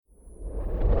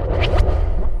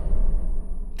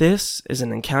This is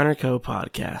an Encounter Co.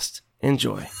 podcast.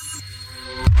 Enjoy.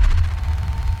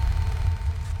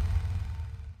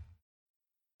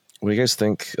 What do you guys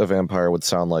think a vampire would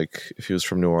sound like if he was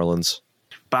from New Orleans?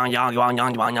 Oh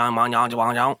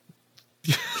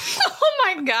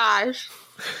my gosh.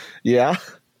 Yeah?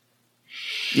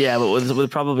 Yeah, but with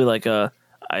probably like a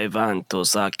I want to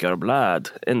suck your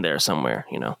blood in there somewhere,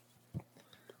 you know?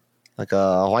 Like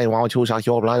why want to suck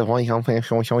your blood?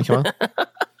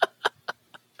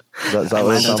 Is that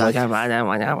what it sounds like?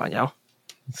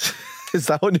 Is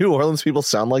that what New Orleans people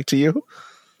sound like to you?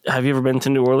 Have you ever been to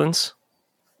New Orleans?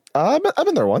 I've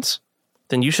been there once.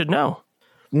 Then you should know.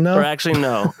 No. Or actually,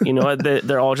 no. You know what?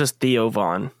 They're all just Theo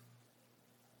Vaughn.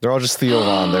 They're all just Theo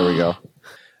Vaughn. There we go.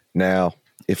 Now,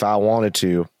 if I wanted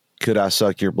to, could I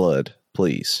suck your blood,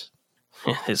 please?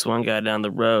 This one guy down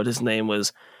the road, his name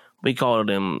was, we called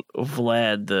him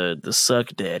Vlad the Suck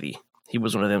Daddy. He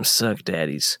was one of them Suck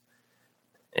Daddies.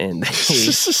 And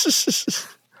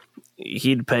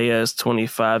he'd pay us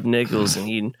 25 nickels and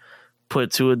he'd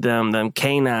put two of them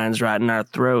canines right in our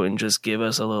throat and just give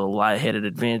us a little lightheaded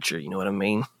adventure. You know what I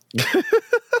mean?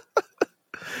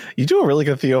 You do a really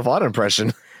good Theo Vaughn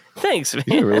impression. Thanks, man.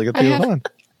 You do a really good Theo Vaughn.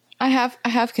 I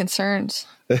have concerns.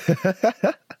 That's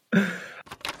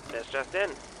just in.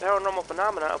 Paranormal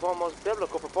phenomena of almost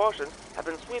biblical proportions have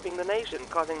been sweeping the nation,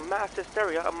 causing mass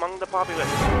hysteria among the populace.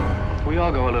 We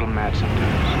all go a little mad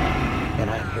sometimes. And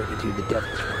I'm here to do the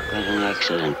devil's work. What an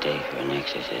excellent day for an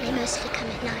exorcism. They mostly come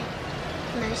at night.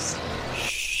 Mostly.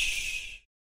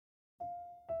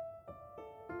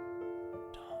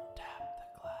 Don't tap the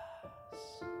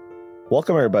glass.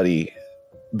 Welcome, everybody,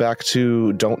 back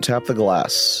to Don't Tap the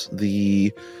Glass,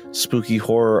 the spooky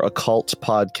horror occult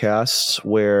podcast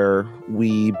where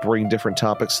we bring different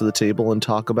topics to the table and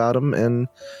talk about them and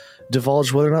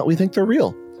divulge whether or not we think they're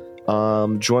real.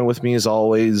 Join with me, as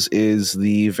always, is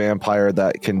the vampire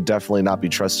that can definitely not be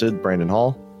trusted, Brandon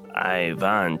Hall. I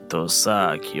want to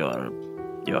suck your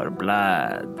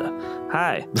blood.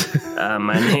 Hi,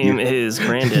 my name is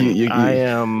Brandon.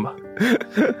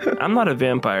 I'm not a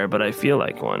vampire, but I feel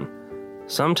like one.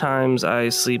 Sometimes I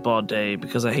sleep all day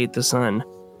because I hate the sun.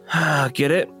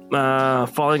 Get it?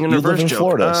 Falling in You reverse live in joke.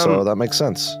 Florida, so that makes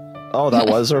sense. Oh, that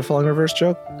was our falling reverse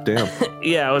joke? Damn.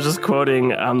 Yeah, I was just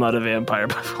quoting I'm not a vampire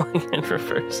by falling in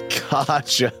reverse.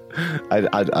 Gotcha.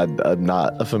 I'm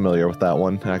not familiar with that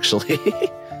one, actually.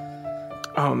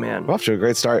 Oh, man. We're off to a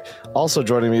great start. Also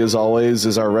joining me, as always,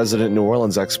 is our resident New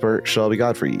Orleans expert, Shelby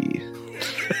Godfrey.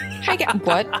 Hi,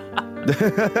 what?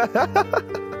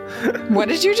 What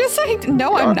did you just say?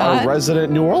 No, I'm not. Our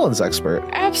resident New Orleans expert.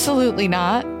 Absolutely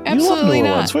not. You love Absolutely New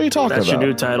not. Orleans. What are you talking That's about? your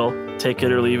new title. Take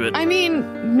it or leave it. I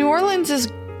mean, New Orleans is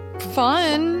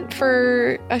fun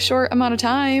for a short amount of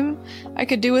time. I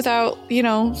could do without,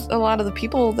 a lot of the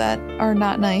people that are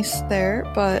not nice there,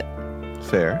 but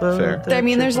Fair. I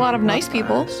mean, there's a lot of nice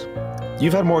people.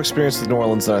 You've had more experience with New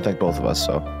Orleans than I think both of us,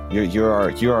 so you're our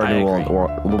I New agree.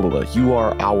 Orleans. You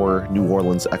are our New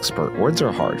Orleans expert. Words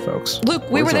are hard, folks. Luke,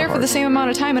 we Words were are there for hard. the same amount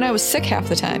of time, and I was sick half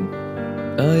the time.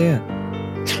 Oh yeah.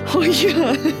 Oh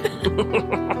yeah.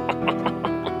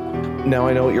 Now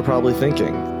I know what you're probably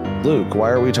thinking. Luke, why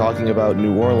are we talking about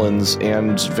New Orleans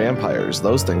and vampires?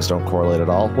 Those things don't correlate at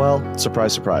all. Well,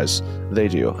 surprise, surprise, they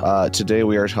do. Today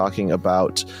we are talking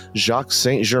about Jacques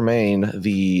Saint Germain,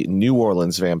 the New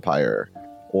Orleans vampire,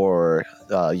 or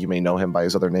you may know him by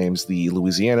his other names, the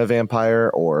Louisiana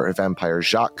vampire or Vampire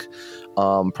Jacques,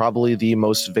 probably the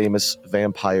most famous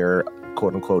vampire,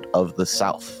 quote unquote, of the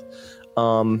South.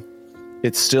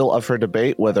 It's still up for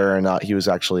debate whether or not he was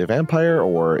actually a vampire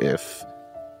or if,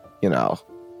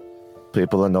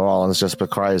 people in New Orleans just be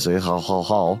crazy,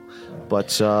 But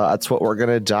that's what we're going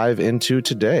to dive into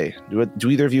today. Do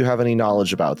either of you have any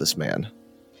knowledge about this man?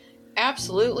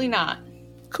 Absolutely not.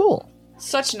 Cool.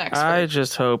 Such an expert. I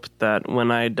just hope that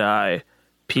when I die,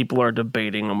 people are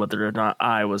debating on whether or not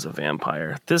I was a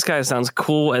vampire. This guy sounds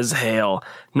cool as hell.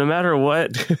 No matter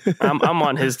what, I'm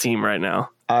on his team right now.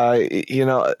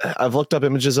 I've looked up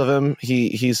images of him.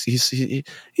 He's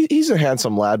a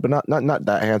handsome lad, but not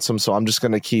that handsome. So I'm just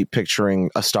going to keep picturing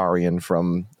Astarion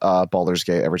from Baldur's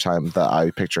Gate every time that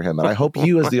I picture him. And I hope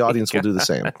you as the audience will do the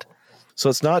same. So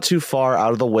it's not too far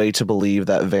out of the way to believe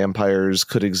that vampires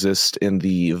could exist in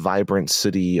the vibrant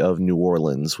city of New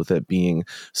Orleans, with it being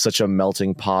such a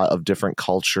melting pot of different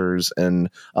cultures and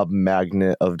a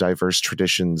magnet of diverse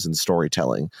traditions and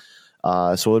storytelling.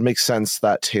 So it would make sense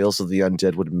that tales of the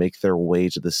undead would make their way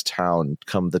to this town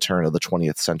come the turn of the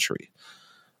 20th century.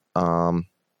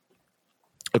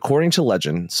 According to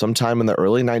legend, sometime in the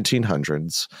early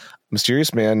 1900s, a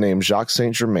mysterious man named Jacques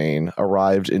Saint Germain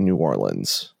arrived in New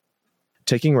Orleans.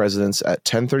 taking residence at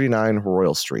 1039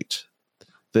 Royal Street.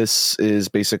 This is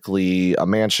basically a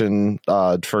mansion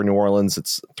for New Orleans.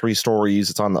 It's 3 stories.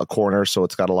 It's on a corner, so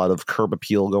it's got a lot of curb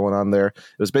appeal going on there. It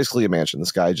was basically a mansion.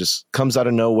 This guy just comes out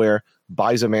of nowhere,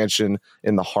 buys a mansion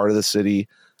in the heart of the city.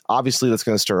 Obviously, that's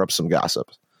going to stir up some gossip.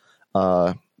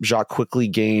 Jacques quickly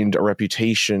gained a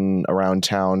reputation around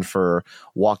town for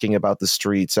walking about the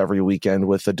streets every weekend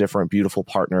with a different beautiful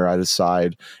partner at his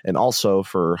side, and also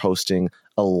for hosting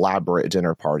elaborate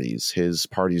dinner parties. His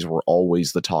parties were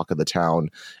always the talk of the town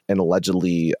and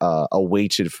allegedly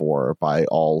awaited for by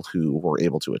all who were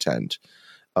able to attend.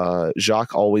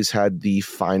 Jacques always had the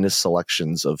finest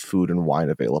selections of food and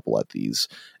wine available at these.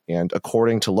 And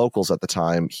according to locals at the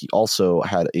time, he also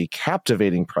had a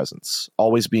captivating presence,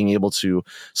 always being able to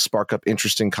spark up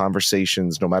interesting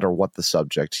conversations no matter what the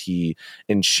subject. He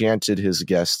enchanted his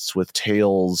guests with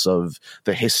tales of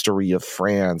the history of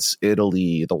France,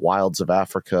 Italy, the wilds of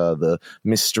Africa, the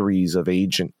mysteries of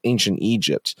ancient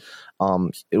Egypt.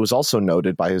 It was also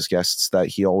noted by his guests that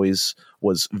he always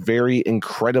was very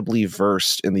incredibly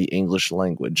versed in the English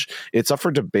language. It's up for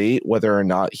debate whether or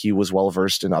not he was well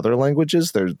versed in other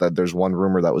languages. There's one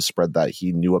rumor that was spread that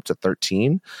he knew up to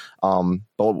 13.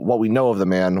 But what we know of the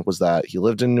man was that he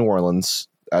lived in New Orleans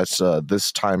at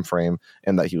this time frame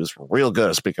and that he was real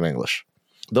good at speaking English.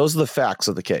 Those are the facts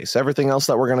of the case. Everything else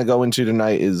that we're going to go into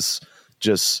tonight is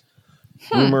just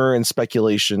rumor and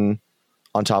speculation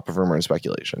on top of rumor and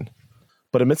speculation.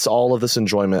 But amidst all of this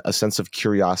enjoyment, a sense of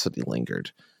curiosity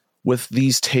lingered. With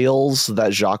these tales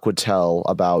that Jacques would tell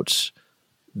about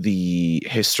the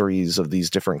histories of these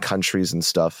different countries and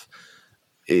stuff,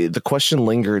 the question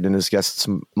lingered in his guests'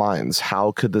 minds.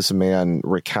 How could this man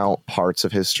recount parts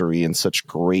of history in such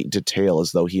great detail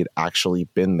as though he had actually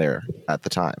been there at the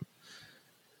time?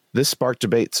 This sparked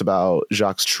debates about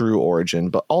Jacques' true origin,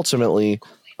 but ultimately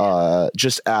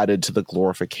just added to the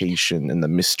glorification and the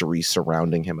mystery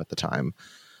surrounding him at the time.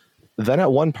 Then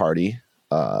at one party,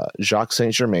 Jacques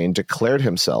Saint-Germain declared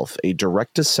himself a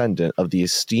direct descendant of the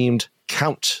esteemed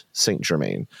Count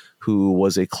Saint-Germain, who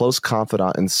was a close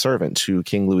confidant and servant to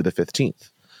King Louis XV.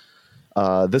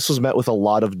 This was met with a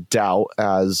lot of doubt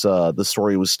as the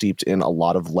story was steeped in a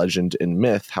lot of legend and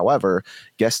myth. However,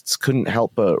 guests couldn't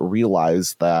help but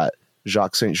realize that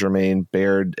Jacques Saint-Germain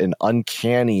bared an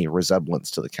uncanny resemblance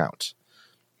to the Count.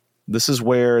 This is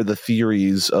where the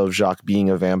theories of Jacques being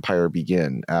a vampire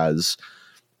begin, as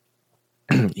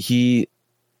there's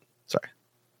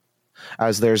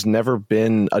never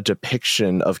been a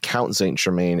depiction of Count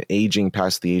Saint-Germain aging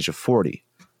past the age of 40,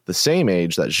 the same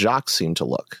age that Jacques seemed to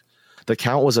look. The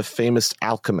Count was a famous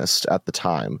alchemist at the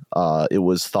time. It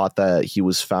was thought that he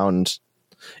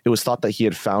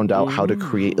had found out how to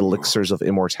create elixirs of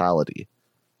immortality.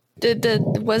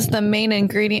 Was the main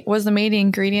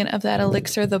ingredient of that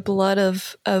elixir the blood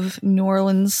of New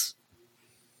Orleans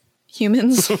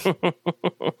humans? We're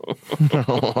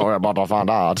about to find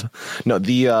out. No,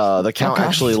 the Count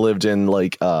actually lived in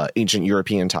ancient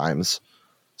European times,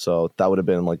 so that would have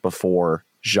been before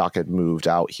Jacques had moved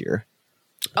out here.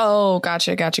 Oh,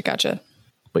 gotcha.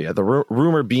 But yeah, the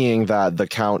rumor being that the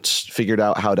Count figured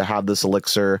out how to have this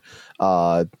elixir,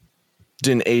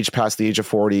 didn't age past the age of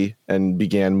 40, and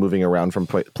began moving around from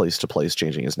place to place,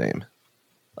 changing his name,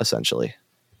 essentially.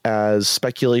 As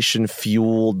speculation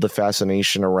fueled the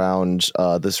fascination around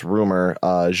this rumor,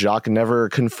 Jacques never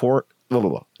confirmed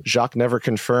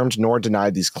nor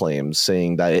denied these claims,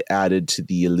 saying that it added to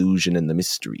the illusion and the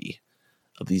mystery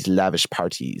of these lavish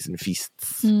parties and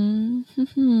feasts.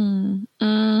 Mm-hmm.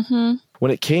 Mm-hmm.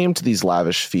 When it came to these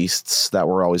lavish feasts that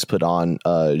were always put on,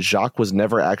 Jacques was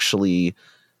never actually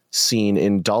seen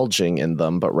indulging in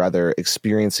them, but rather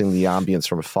experiencing the ambience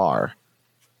from afar.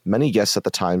 Many guests at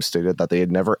the time stated that they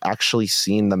had never actually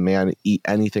seen the man eat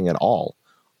anything at all,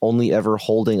 only ever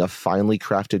holding a finely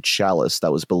crafted chalice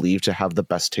that was believed to have the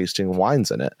best tasting wines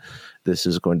in it. This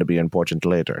is going to be important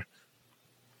later.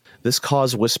 This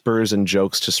caused whispers and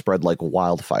jokes to spread like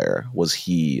wildfire. Was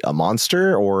he a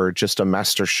monster or just a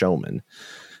master showman?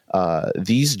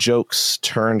 These jokes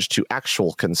turned to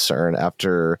actual concern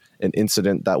after an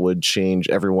incident that would change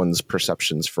everyone's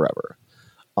perceptions forever.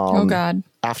 Oh, God.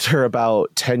 After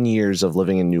about 10 years of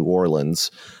living in New Orleans,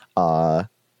 a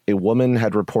woman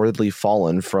had reportedly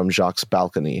fallen from Jacques'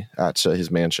 balcony at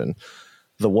his mansion.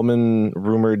 The woman,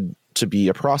 rumored to be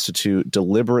a prostitute,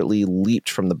 deliberately leaped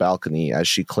from the balcony as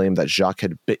she claimed that Jacques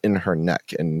had bitten her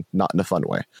neck, and not in a fun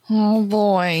way. Oh,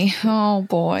 boy.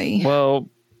 Well,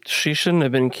 she shouldn't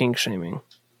have been kink shaming.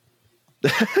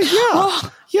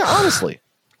 Yeah, honestly.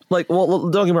 Well,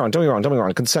 don't get me wrong.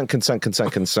 Consent.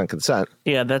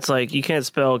 Yeah, that's you can't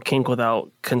spell kink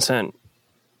without consent.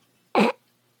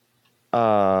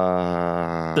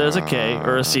 There's a K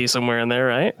or a C somewhere in there,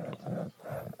 right?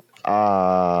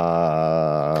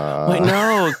 Wait,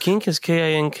 no. Kink is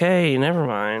K-I-N-K. Never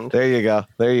mind. There you go.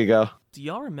 Do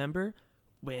y'all remember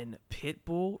when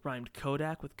Pitbull rhymed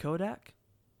Kodak with Kodak?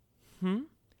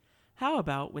 How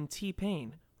about when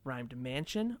T-Pain rhymed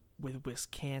mansion with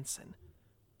Wisconsin?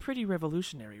 Pretty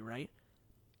revolutionary, right?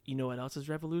 You know what else is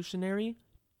revolutionary?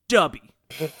 Dubby.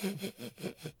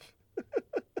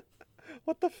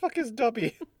 What the fuck is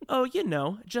Dubby? Oh, you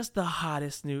know, just the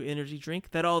hottest new energy drink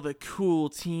that all the cool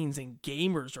teens and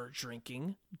gamers are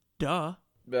drinking. Duh.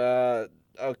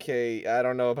 Okay, I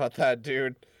don't know about that,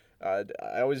 dude.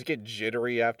 I always get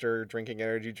jittery after drinking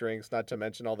energy drinks, not to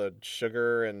mention all the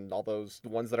sugar and all those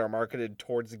ones that are marketed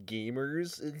towards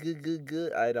gamers.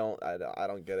 I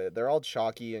don't get it. They're all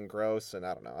chalky and gross, and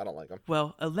I don't know. I don't like them.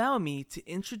 Well, allow me to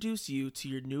introduce you to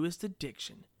your newest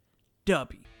addiction,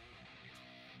 Dubby.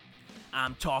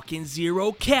 I'm talking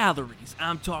 0 calories.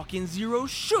 I'm talking 0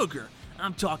 sugar.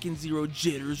 I'm talking 0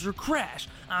 jitters or crash.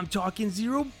 I'm talking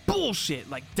 0 bullshit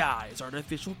like dyes,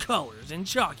 artificial colors, and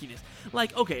chalkiness.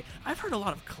 Like, okay, I've heard a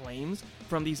lot of claims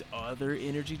from these other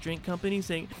energy drink companies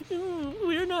saying,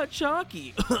 we're not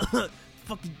chalky.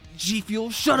 Fucking G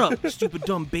Fuel, shut up, stupid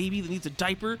dumb baby that needs a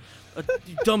diaper. A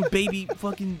dumb baby,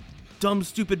 fucking dumb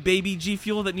stupid baby G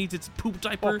Fuel that needs its poop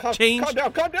diaper changed.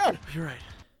 Calm down. You're right.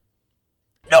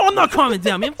 No, I'm not calming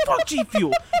down, man. Fuck G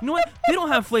Fuel. You know what? They don't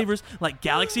have flavors like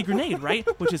Galaxy Grenade, right?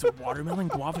 Which is watermelon,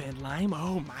 guava, and lime.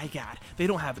 Oh my god. They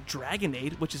don't have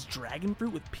Dragonade, which is dragon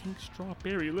fruit with pink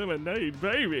strawberry lemonade,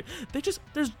 baby. There's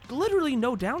literally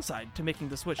no downside to making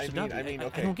the switch to Dubby.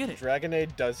 Okay. I don't get it.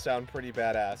 Dragonade does sound pretty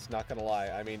badass, not gonna lie.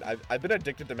 I mean, I've been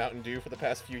addicted to Mountain Dew for the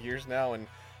past few years now, and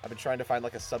I've been trying to find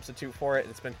like a substitute for it,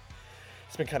 and it's been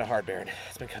kind of hard, Baron.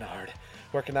 It's been kind of hard.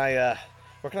 Where can I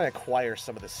acquire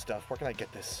some of this stuff? Where can I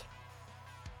get this?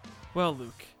 Well,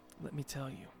 Luke, let me tell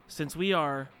you. Since we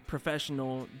are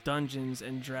professional Dungeons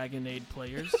and Dragonade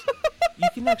players, you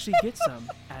can actually get some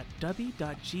at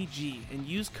dubby.gg and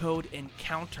use code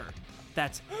ENCOUNTER.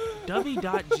 That's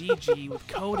dubby.gg with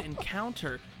code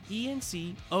ENCOUNTER,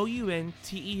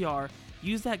 ENCOUNTER.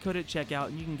 Use that code at checkout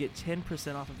and you can get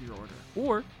 10% off of your order.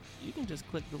 Or you can just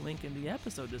click the link in the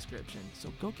episode description.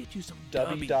 So go get you some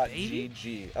Dubby, baby.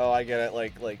 Dubby.gg. Oh, I get it.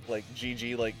 Like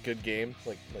GG, like good game.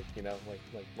 Like you know, like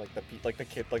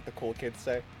the cool kids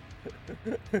say.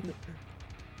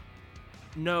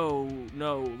 No,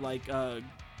 like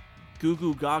Goo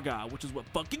Goo Gaga, which is what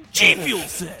fucking G Fuel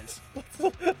says.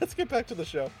 Let's get back to the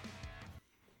show.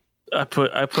 I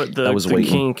put the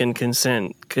kink and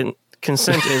consent.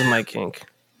 Consent is my kink.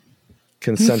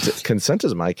 Consent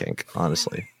is my kink,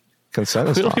 honestly. Consent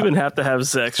is we don't not. even have to have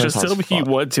sex. Consent Just tell me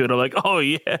you want to, and I'm like, oh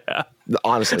yeah.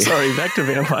 Honestly. Sorry, back to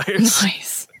vampires.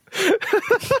 Nice.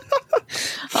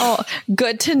 Oh,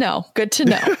 good to know.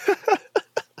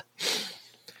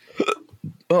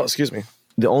 Oh, excuse me.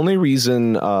 The only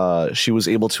reason she was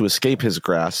able to escape his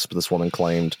grasp, this woman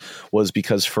claimed, was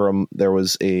because there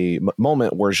was a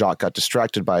moment where Jacques got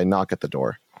distracted by a knock at the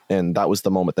door. And that was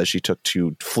the moment that she took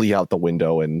to flee out the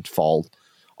window and fall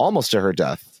almost to her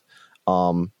death.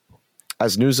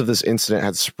 As news of this incident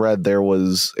had spread, there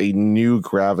was a new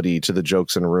gravity to the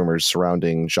jokes and rumors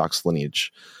surrounding Jacques'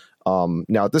 lineage.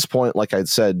 Now, at this point, like I'd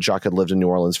said, Jacques had lived in New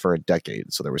Orleans for a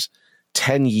decade. So there was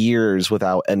 10 years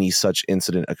without any such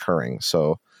incident occurring.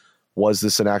 So was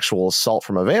this an actual assault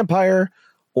from a vampire,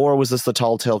 or was this the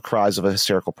tall tale cries of a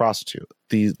hysterical prostitute?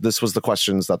 This was the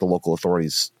questions that the local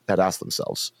authorities had asked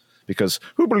themselves. Because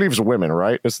who believes women,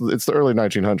 right? It's the early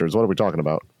 1900s. What are we talking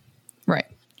about? Right.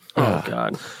 Oh,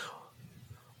 God.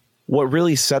 What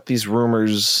really set these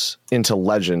rumors into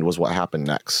legend was what happened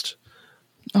next.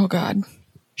 Oh, God.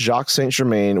 Jacques Saint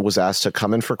Germain was asked to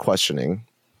come in for questioning,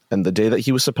 and the day that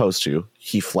he was supposed to,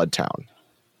 he fled town.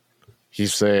 He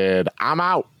said, "I'm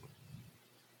out."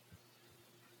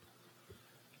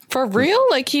 For real?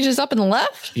 Like he just up and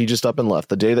left? He just up and left.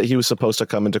 The day that he was supposed to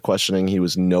come into questioning, he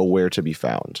was nowhere to be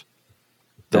found.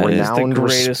 That is the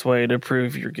greatest way to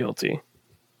prove you're guilty.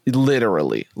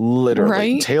 Literally.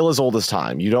 Right? Tale as old as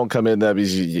time. You don't come in there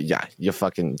because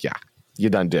you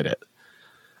done did it.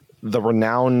 The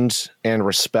renowned and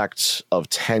respect of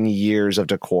 10 years of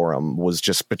decorum was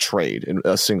just betrayed in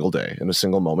a single day, in a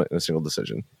single moment, in a single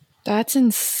decision. That's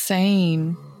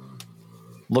insane.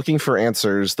 Looking for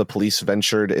answers, the police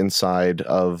ventured inside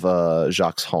of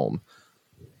Jacques' home.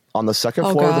 On the second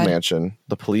floor of the mansion,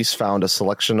 the police found a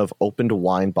selection of opened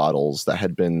wine bottles that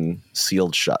had been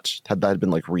sealed shut, that had been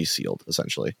like resealed,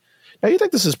 essentially. Yeah, you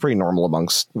think this is pretty normal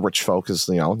amongst rich folk, is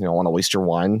you don't want to waste your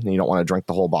wine, and you don't want to drink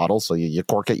the whole bottle, so you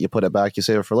cork it, you put it back, you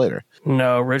save it for later.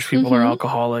 No, rich people are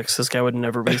alcoholics. This guy would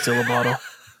never refill a bottle.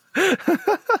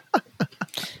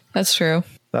 That's true.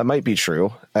 That might be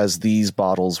true, as these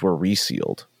bottles were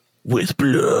resealed. With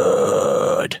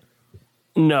blood.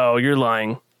 No, you're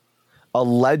lying.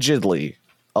 Allegedly,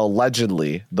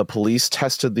 the police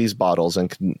tested these bottles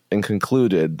and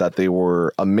concluded that they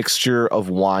were a mixture of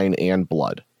wine and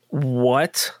blood.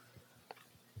 What?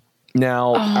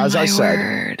 Now, as I said,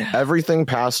 word. everything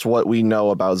past what we know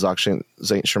about Jacques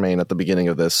Saint Germain at the beginning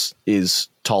of this is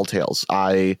tall tales.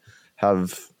 I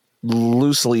have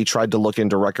loosely tried to look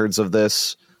into records of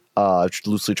this,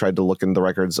 loosely tried to look into the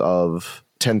records of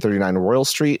 1039 Royal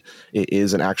Street. It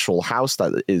is an actual house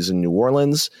that is in New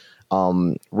Orleans.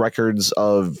 Records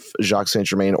of Jacques Saint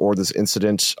Germain or this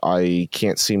incident I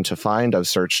can't seem to find. I've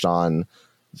searched on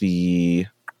the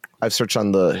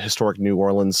historic New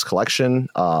Orleans collection.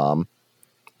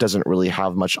 Doesn't really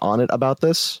have much on it about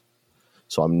this,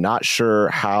 so I'm not sure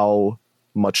how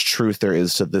much truth there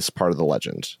is to this part of the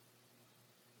legend.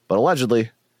 But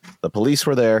allegedly, the police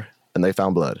were there and they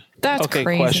found blood. That's okay,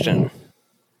 crazy. question.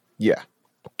 Yeah.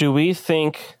 Do we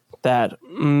think that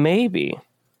maybe,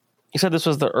 you said this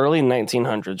was the early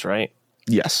 1900s, right?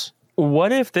 Yes.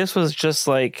 What if this was just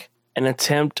like an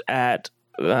attempt at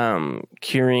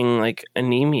curing like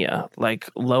anemia, like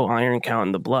low iron count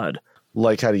in the blood?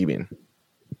 Like, how do you mean?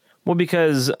 Well,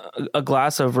 because a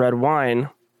glass of red wine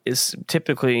is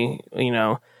typically,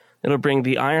 it'll bring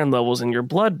the iron levels in your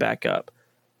blood back up.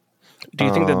 Do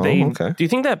you think that do you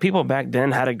think that people back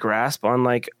then had a grasp on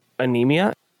like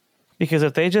anemia? Because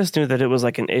if they just knew that it was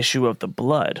like an issue of the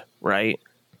blood, right?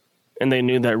 And they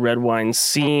knew that red wine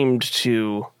seemed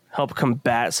to help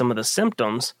combat some of the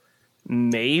symptoms,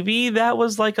 maybe that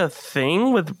was like a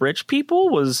thing with rich people,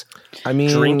 was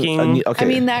drinking. I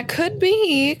mean, that could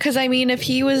be, because I mean, if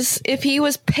he was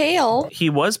pale, he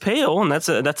was pale, and that's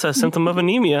a symptom of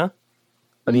anemia.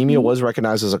 Anemia was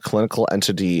recognized as a clinical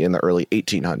entity in the early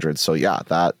 1800s. So yeah,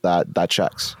 that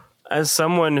checks. As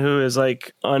someone who is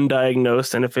like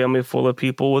undiagnosed in a family full of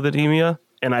people with anemia,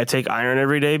 and I take iron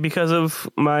every day because of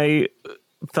my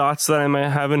thoughts that I might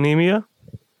have anemia,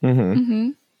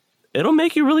 it'll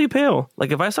make you really pale.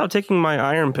 Like if I stop taking my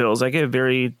iron pills, I get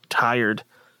very tired.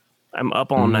 I'm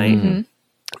up all night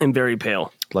and very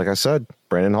pale. Like I said,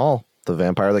 Brandon Hall, the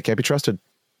vampire that can't be trusted.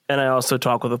 And I also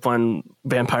talk with a fun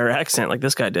vampire accent like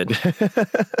this guy did.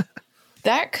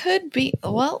 that could be.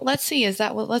 Well, let's see.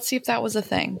 Let's see if that was a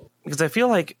thing. Because I feel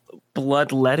like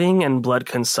bloodletting and blood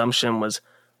consumption was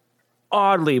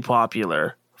oddly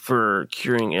popular for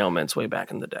curing ailments way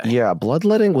back in the day. Yeah,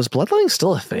 bloodletting. Was bloodletting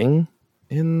still a thing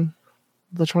in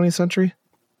the 20th century?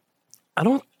 I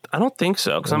don't think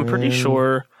so, because I'm pretty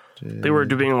sure they were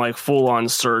doing like full on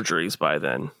surgeries by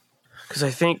then. Because I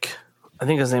think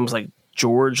his name was like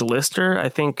George Lister. I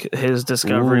think his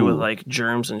discovery with like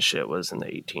germs and shit was in the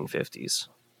 1850s,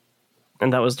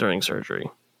 and that was during surgery.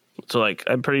 So like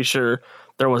I'm pretty sure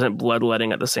there wasn't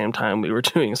bloodletting at the same time we were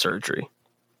doing surgery.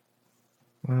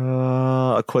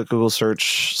 A quick Google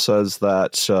search says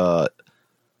that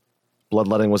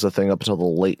bloodletting was a thing up until the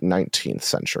late 19th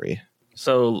century.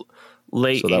 So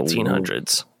late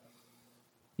 1800s.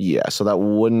 Yeah, so that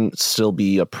wouldn't still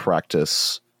be a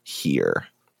practice here.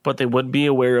 But they would be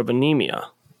aware of anemia.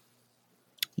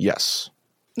 Yes.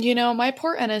 My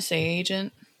poor NSA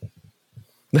agent.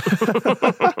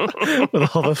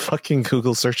 With all the fucking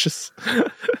Google searches.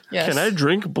 Yes. Can I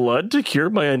drink blood to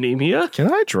cure my anemia?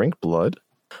 Can I drink blood?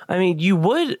 I mean, you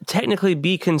would technically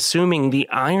be consuming the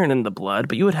iron in the blood,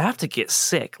 but you would have to get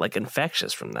sick, like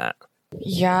infectious from that.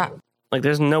 Yeah. Like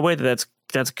there's no way that's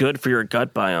good for your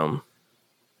gut biome.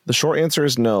 The short answer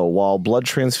is no. While blood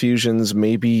transfusions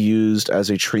may be used as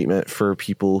a treatment for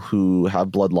people who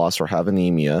have blood loss or have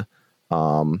anemia,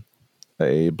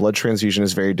 a blood transfusion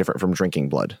is very different from drinking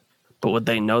blood. But would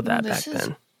they know that back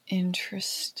then?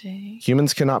 Interesting.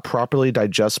 Humans cannot properly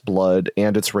digest blood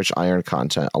and its rich iron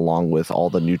content, along with all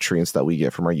the nutrients that we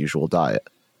get from our usual diet.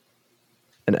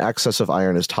 An excess of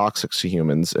iron is toxic to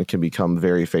humans and can become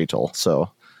very fatal. So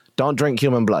don't drink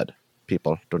human blood.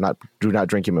 People, do not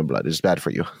drink human blood. It's bad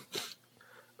for you.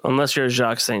 Unless you're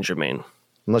Jacques Saint Germain.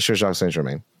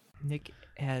 Nick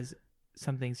has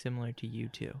something similar to you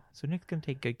too. So Nick's going to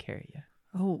take good care of you.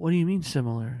 Oh, what do you mean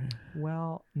similar?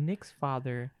 Well, Nick's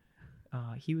father,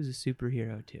 he was a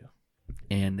superhero too.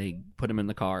 And they put him in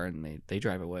the car and they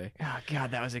drive away. Oh,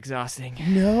 God, that was exhausting.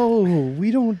 No,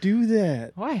 we don't do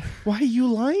that. Why? Why are you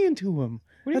lying to him?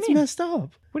 What do you That's mean? messed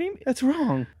up. What do you mean? That's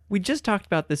wrong. We just talked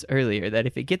about this earlier, that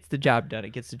if it gets the job done,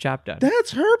 it gets the job done.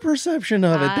 That's her perception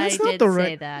of it. That's I not did the say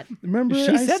right. that. Remember, She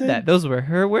I said that. Those were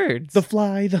her words. The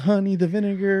fly, the honey, the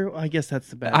vinegar. I guess that's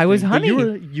the bad. I was thing. But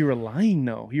honey. You were lying,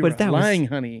 though. You But were that was lying,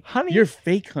 honey. honey? You're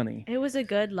fake, honey. It was a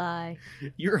good lie.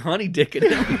 You're honey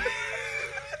dicking him.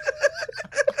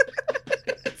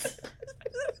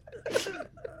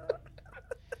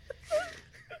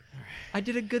 I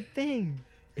did a good thing.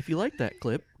 If you like that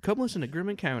clip, come listen to Grim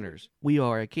Encounters. We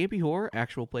are a campy horror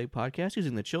actual play podcast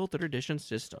using the Chill 3rd Edition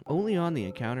system, only on the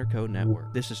Encounter Code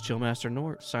Network. This is Chillmaster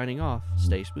Nort signing off.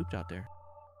 Stay spooked out there.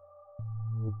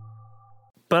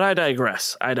 But I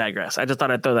digress. I just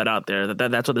thought I'd throw that out there.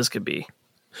 That's what this could be.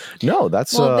 No,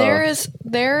 that's Well, there's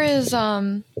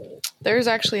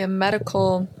actually a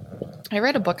medical. I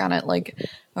read a book on it, like,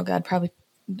 oh god, probably,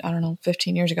 I don't know,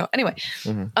 15 years ago. Anyway,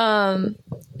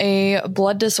 a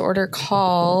blood disorder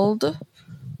called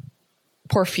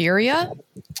porphyria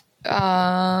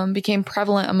became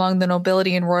prevalent among the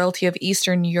nobility and royalty of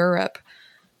Eastern Europe.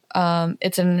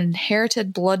 It's an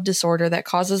inherited blood disorder that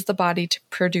causes the body to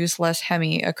produce less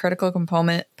heme, a critical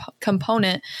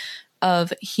component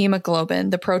of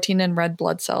hemoglobin, the protein in red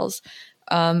blood cells,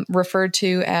 referred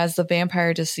to as the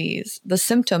vampire disease. The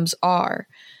symptoms are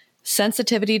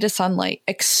sensitivity to sunlight,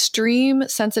 extreme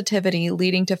sensitivity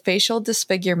leading to facial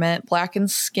disfigurement,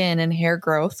 blackened skin and hair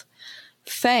growth,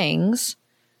 fangs,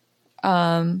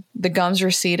 the gums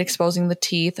recede, exposing the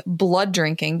teeth, blood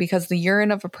drinking, because the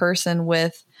urine of a person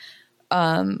with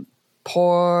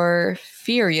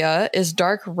porphyria is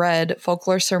dark red.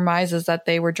 Folklore surmises that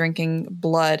they were drinking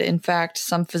blood. In fact,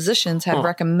 some physicians have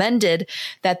recommended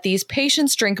that these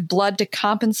patients drink blood to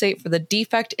compensate for the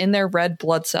defect in their red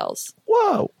blood cells.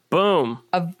 Whoa. Boom.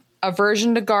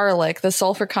 Aversion to garlic. The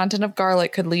sulfur content of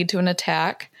garlic could lead to an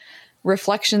attack.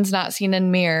 Reflections not seen in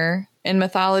mirror. In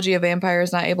mythology, a vampire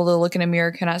is not able to look in a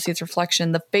mirror, cannot see its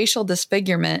reflection. The facial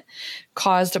disfigurement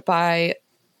caused by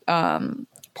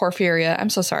porphyria, I'm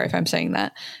so sorry if I'm saying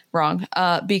that wrong,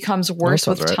 becomes worse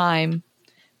with time.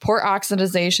 Poor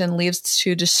oxidation leads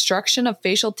to destruction of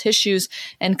facial tissues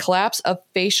and collapse of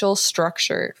facial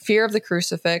structure. Fear of the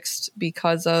crucifix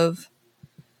because of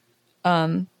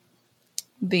the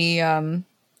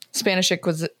Spanish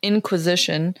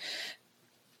Inquisition.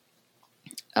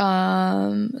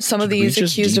 Some of these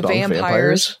accused of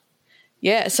vampires.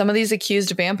 Yeah, some of these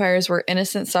accused vampires were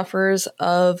innocent sufferers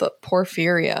of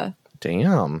porphyria.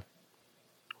 Damn.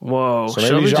 Whoa. So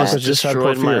Shelby maybe just just had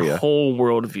destroyed my porphyria. whole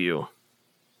worldview.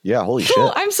 Yeah, holy shit.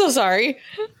 I'm so sorry.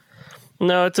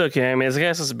 No, it's okay. I mean, I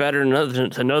guess it's better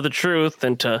to know the truth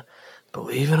than to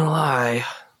believe in a lie.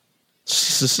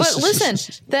 But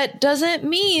listen, that doesn't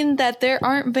mean that there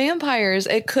aren't vampires.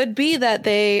 It could be that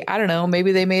they, I don't know,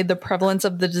 maybe they made the prevalence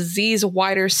of the disease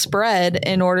wider spread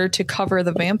in order to cover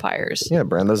the vampires. Yeah,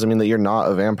 Brand, doesn't mean that you're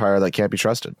not a vampire that can't be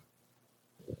trusted.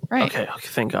 Right. Okay,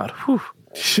 thank God. Whew.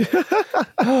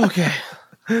 Okay.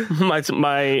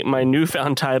 My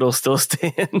newfound title still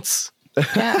stands.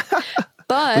 Yeah.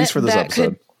 But at least for this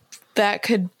episode. That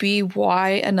could be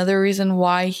another reason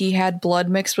why he had blood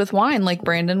mixed with wine, like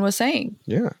Brandon was saying.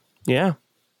 Yeah. Yeah.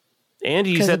 And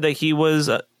you said that he was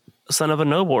a son of a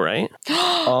noble, right?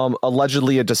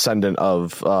 Allegedly a descendant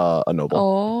of a noble.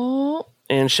 Oh.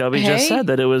 And Shelby just said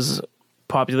that it was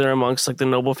popular amongst like the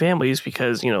noble families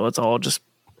because, let's all just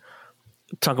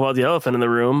talk about the elephant in the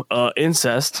room,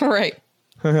 incest. Right.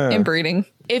 Inbreeding.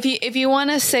 If you want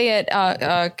to say it,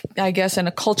 I guess in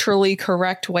a culturally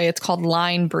correct way, it's called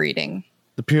line breeding.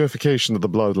 The purification of the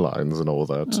bloodlines and all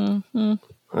that. Mm-hmm.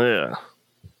 Yeah.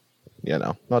 Yeah,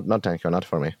 no, not thank you, not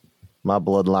for me. My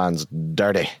bloodline's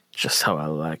dirty. Just how I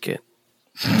like it.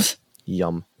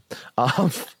 Yum.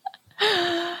 With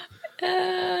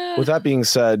that being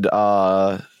said,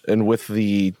 and with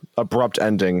the abrupt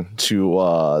ending to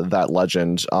that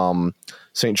legend,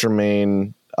 Saint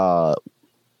Germain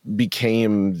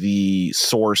became the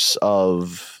source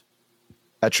of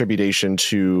attribution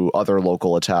to other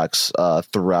local attacks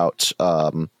throughout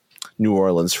New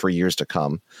Orleans for years to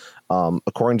come.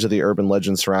 According to the urban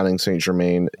legend surrounding Saint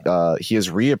Germain, he has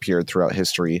reappeared throughout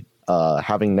history,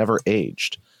 having never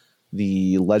aged.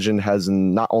 The legend has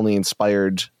not only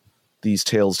inspired these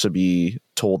tales to be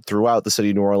told throughout the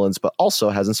city of New Orleans, but also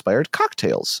has inspired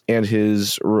cocktails. And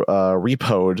his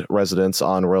repoed residence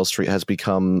on Royal Street has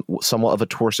become somewhat of a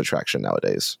tourist attraction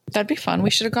nowadays. That'd be fun. We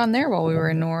should have gone there while we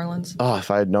were in New Orleans. Oh, if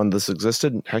I had known this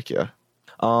existed, heck yeah.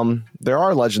 There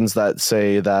are legends that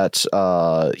say that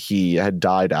he had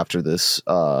died after this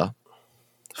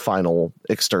final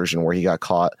excursion where he got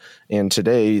caught. And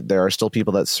today there are still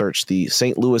people that search the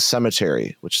St. Louis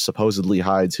Cemetery, which supposedly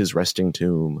hides his resting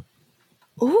tomb.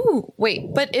 Ooh,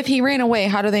 wait. But if he ran away,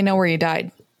 how do they know where he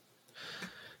died?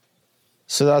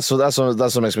 So that's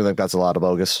what makes me think that's a lot of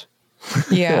bogus.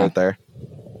 Yeah. Right there.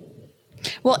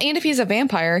 Well, and if he's a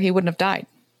vampire, he wouldn't have died.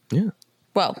 Yeah.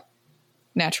 Well,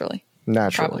 naturally.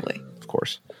 Probably. Of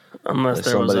course.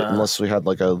 Unless we had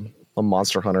like a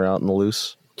monster hunter out in the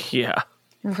loose. Yeah.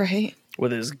 Right.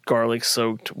 With his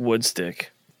garlic-soaked wood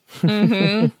stick.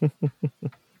 Mm-hmm.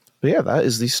 But yeah, that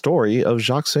is the story of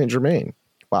Jacques Saint Germain.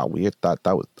 Wow,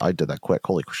 I did that quick.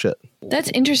 Holy shit. That's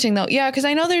interesting, though. Yeah, because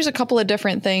I know there's a couple of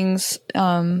different things,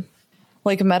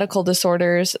 like medical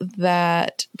disorders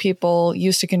that people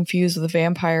used to confuse with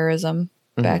vampirism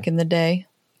back in the day.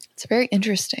 It's very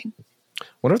interesting.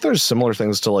 Wonder if there's similar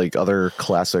things to like other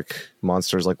classic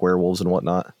monsters like werewolves and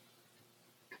whatnot.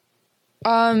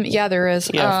 Yeah, there is.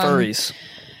 Yeah, furries.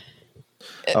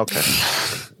 Okay.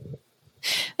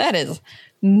 That is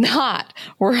not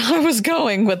where I was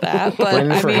going with that, but I mean,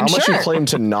 how much sure. you claim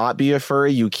to not be a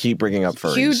furry, you keep bringing up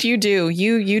furries. You do.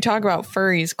 You talk about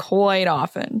furries quite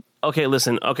often. Okay,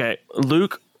 listen. Okay,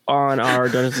 Luke on our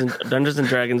Dungeons and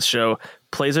Dragons show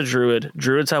plays a druid.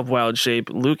 Druids have wild shape.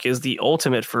 Luke is the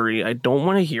ultimate furry. I don't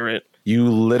want to hear it. You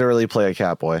literally play a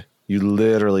catboy.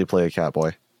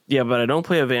 Yeah, but I don't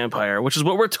play a vampire, which is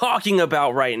what we're talking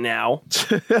about right now.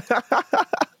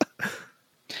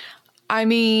 I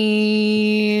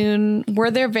mean,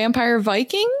 were there vampire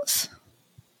Vikings?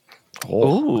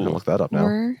 Oh, I'm gonna look that up now.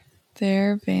 Were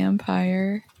there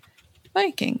vampire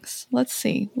Vikings? Let's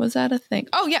see. Was that a thing?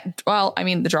 Oh, yeah. Well, I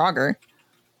mean, the Draugr.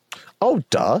 Oh,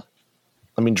 duh.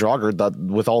 I mean, Draugr, that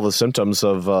with all the symptoms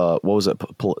of, what was it?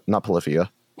 Not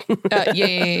polyphia.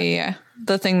 Yeah.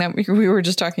 The thing that we were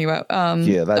just talking about.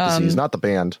 Yeah, that disease, not the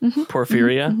band.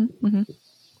 Porphyria.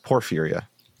 Porphyria.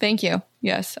 Thank you.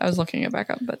 Yes, I was looking it back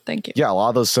up, but thank you. Yeah, a lot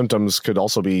of those symptoms could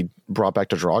also be brought back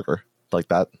to Draugr. Like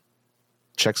that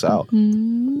checks out.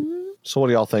 So what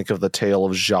do y'all think of the tale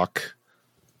of Jacques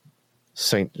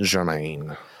Saint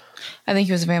Germain? I think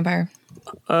he was a vampire.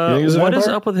 What is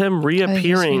up with him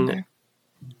reappearing?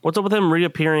 What's up with him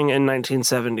reappearing in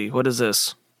 1970? What is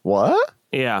this? What?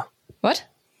 Yeah. What?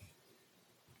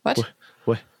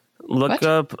 Look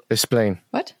up. Explain.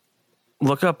 What?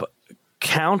 Look up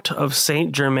Count of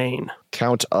Saint Germain.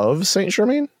 Count of Saint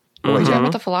Germain? Is that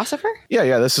with the philosopher?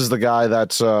 Yeah. This is the guy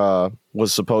that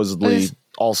was supposedly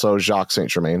also Jacques Saint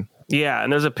Germain. Yeah,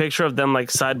 and there's a picture of them like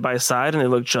side by side, and they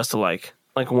look just alike.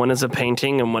 Like one is a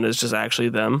painting, and one is just actually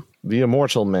them. The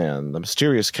immortal man, the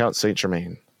mysterious Count Saint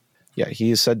Germain. Yeah,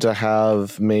 he is said to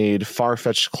have made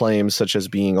far-fetched claims such as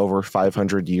being over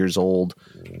 500 years old,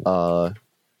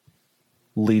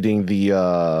 leading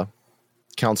the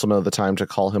councilman of the time to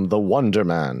call him the Wonder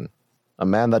Man, a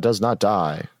man that does not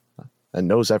die and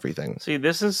knows everything. See,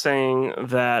 this is saying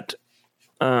that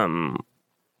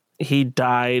he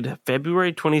died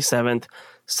February 27th,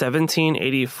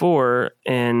 1784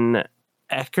 in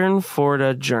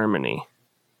Eckernförde, Germany.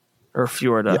 Or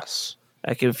Fjorda. Yes.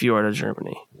 Eckernförde,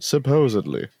 Germany.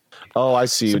 Supposedly. Oh, I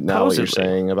see now what you're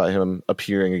saying about him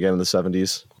appearing again in the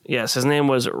 70s. Yes, his name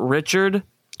was Richard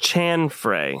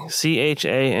Chanfray.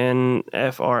 Chanfray.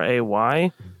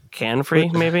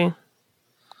 Canfrey, maybe?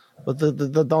 But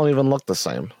they don't even look the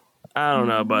same. I don't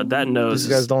know, but that nose...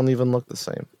 These guys don't even look the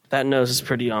same. That nose is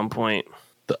pretty on point.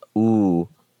 Ooh,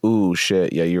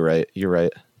 shit. Yeah, you're right.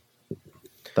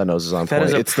 That nose is on point.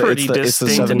 That is a pretty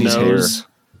distinct nose.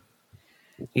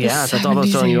 Yeah, that's all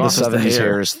that's throwing you off. The 70s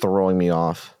hair is throwing me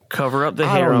off. Cover up the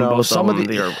hair on both of them.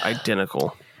 They are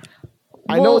identical.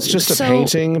 I know it's just a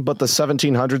painting, but the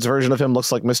 1700s version of him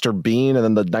looks like Mr. Bean, and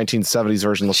then the 1970s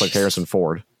version looks like Harrison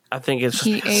Ford. I think it's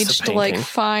he aged like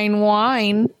fine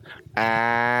wine. Oh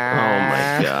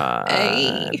my god!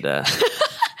 Hey.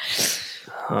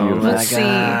 Oh my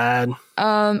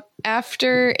god!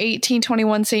 After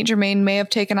 1821, Saint Germain may have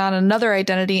taken on another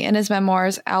identity. In his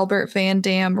memoirs, Albert Van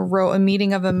Dam wrote a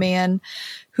meeting of a man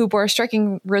who bore a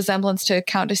striking resemblance to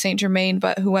Count de Saint Germain,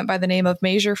 but who went by the name of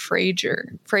Major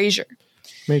Fraser.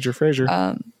 Major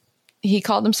Fraser. He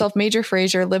called himself Major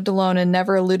Fraser, lived alone, and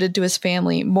never alluded to his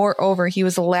family. Moreover, he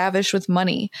was lavish with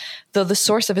money, though the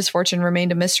source of his fortune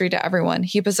remained a mystery to everyone.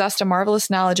 He possessed a marvelous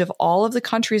knowledge of all of the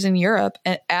countries in Europe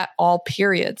and at all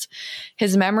periods.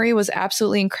 His memory was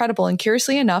absolutely incredible, and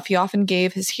curiously enough, he often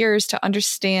gave his hearers to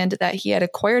understand that he had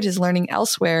acquired his learning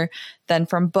elsewhere than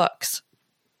from books.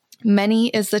 Many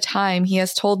is the time he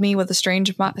has told me with a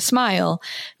strange smile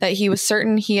that he was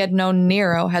certain he had known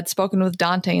Nero, had spoken with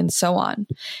Dante, and so on.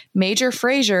 Major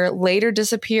Fraser later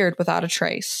disappeared without a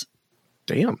trace.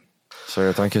 Damn. So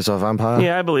you think he's a vampire?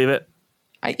 Yeah, I believe it.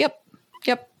 Yep.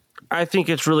 I think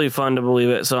it's really fun to believe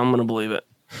it, so I'm going to believe it.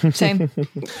 Same.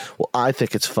 Well, I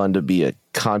think it's fun to be a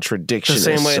contradiction. The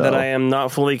same way that I am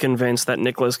not fully convinced that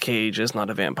Nicolas Cage is not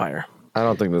a vampire. I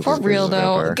don't think this For is real a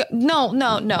though.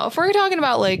 vampire. No. If we're talking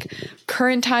about like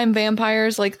current time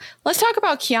vampires, like let's talk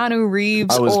about Keanu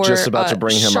Reeves I was or just about to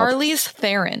bring him up. Charlize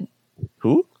Theron.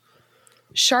 Who?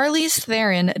 Charlize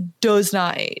Theron does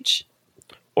not age.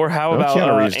 Or how No, about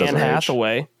Keanu Reeves Anne doesn't age.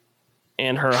 Hathaway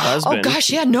and her husband? Oh gosh,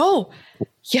 yeah, no.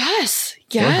 Yes,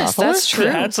 that's true.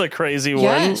 That's a crazy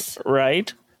Yes. one,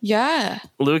 right? Yeah.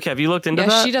 Luke, have you looked into Yeah,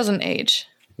 that? she doesn't age.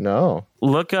 No.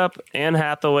 Look up Anne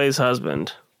Hathaway's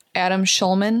husband. Adam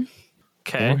Schulman.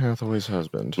 Okay. Anne Hathaway's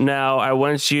husband. Now I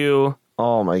want you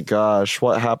Oh my gosh,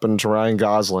 what happened to Ryan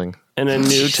Gosling? in a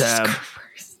new tab.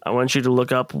 I want you to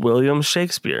look up William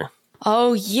Shakespeare.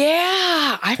 Oh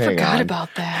yeah, I Hang forgot on. about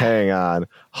that. Hang on.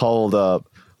 Hold up.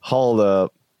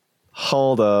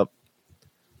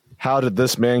 How did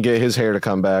this man get his hair to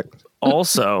come back?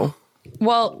 Also,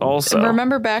 Well, Also-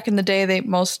 remember back in the day, they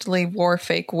mostly wore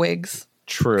fake wigs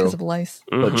True. because of lice.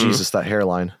 But Jesus, that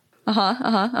hairline.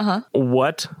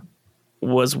 what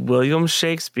was William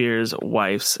Shakespeare's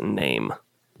wife's name?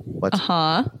 What?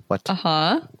 What?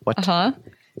 What?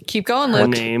 Keep going, Her Luke.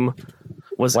 name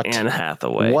was What? Anne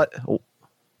Hathaway. What?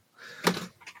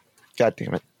 God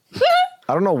damn it.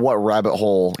 I don't know what rabbit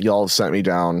hole y'all have sent me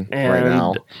down right And-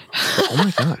 now. But, oh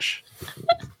my gosh.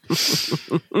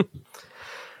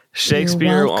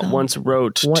 Shakespeare welcome. once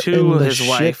wrote What to in the his shit?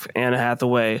 wife, Anne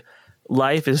Hathaway,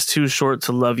 "Life is too short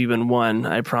to love you in one.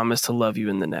 I promise to love you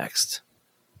in the next."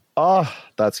 Oh,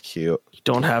 that's cute. You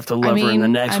don't have to love her in the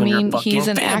next when you're fucking he's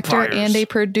an actor vampires. and a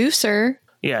producer.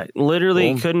 Yeah,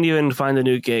 literally couldn't even find a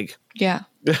new gig. Yeah.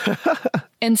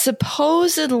 And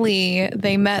supposedly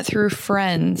they met through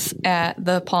friends at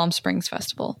the Palm Springs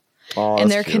Festival. Oh, And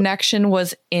that's their cute. connection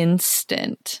was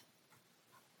instant.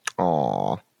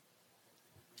 Aw.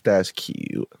 That's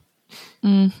cute.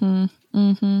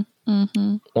 Mm-hmm.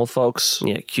 Well, folks,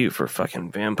 Yeah, cute for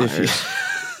fucking vampires.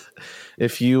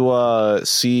 if you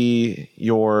see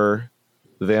your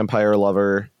vampire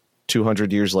lover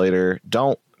 200 years later,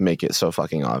 don't make it so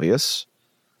fucking obvious.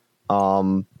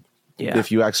 Yeah.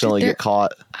 If you accidentally get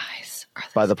caught Eyes are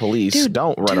by the police, Dude,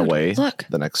 don't run away look.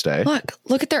 the next day.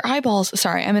 Look at their eyeballs.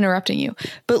 Sorry, I'm interrupting you.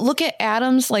 But look at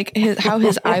Adam's, like how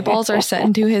his eyeballs are set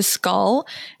into his skull,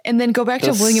 and then go back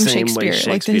to The William same way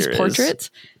Shakespeare, like his Shakespeare is.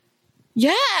 portraits.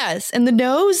 Yes, and the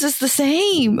nose is the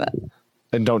same.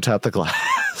 And don't tap the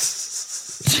glass.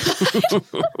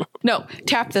 No,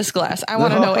 tap this glass. I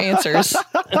want to know answers.